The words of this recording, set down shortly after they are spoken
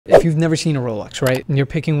If you've never seen a Rolex, right, and you're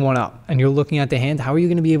picking one up and you're looking at the hand, how are you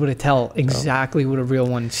going to be able to tell exactly what a real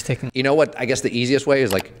one's ticking? You know what? I guess the easiest way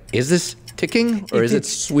is like, is this ticking or is it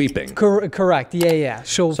sweeping? Correct. Yeah.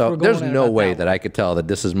 So there's no way that I could tell that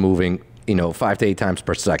this is moving, 5 to 8 times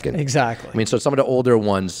per second. Exactly. I mean, so some of the older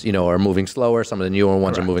ones, are moving slower. Some of the newer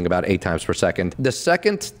ones are moving about 8 times per second. The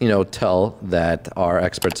second, tell that our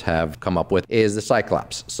experts have come up with is the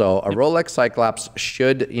Cyclops. So a Rolex Cyclops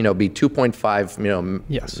should, be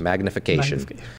 2.5, magnification.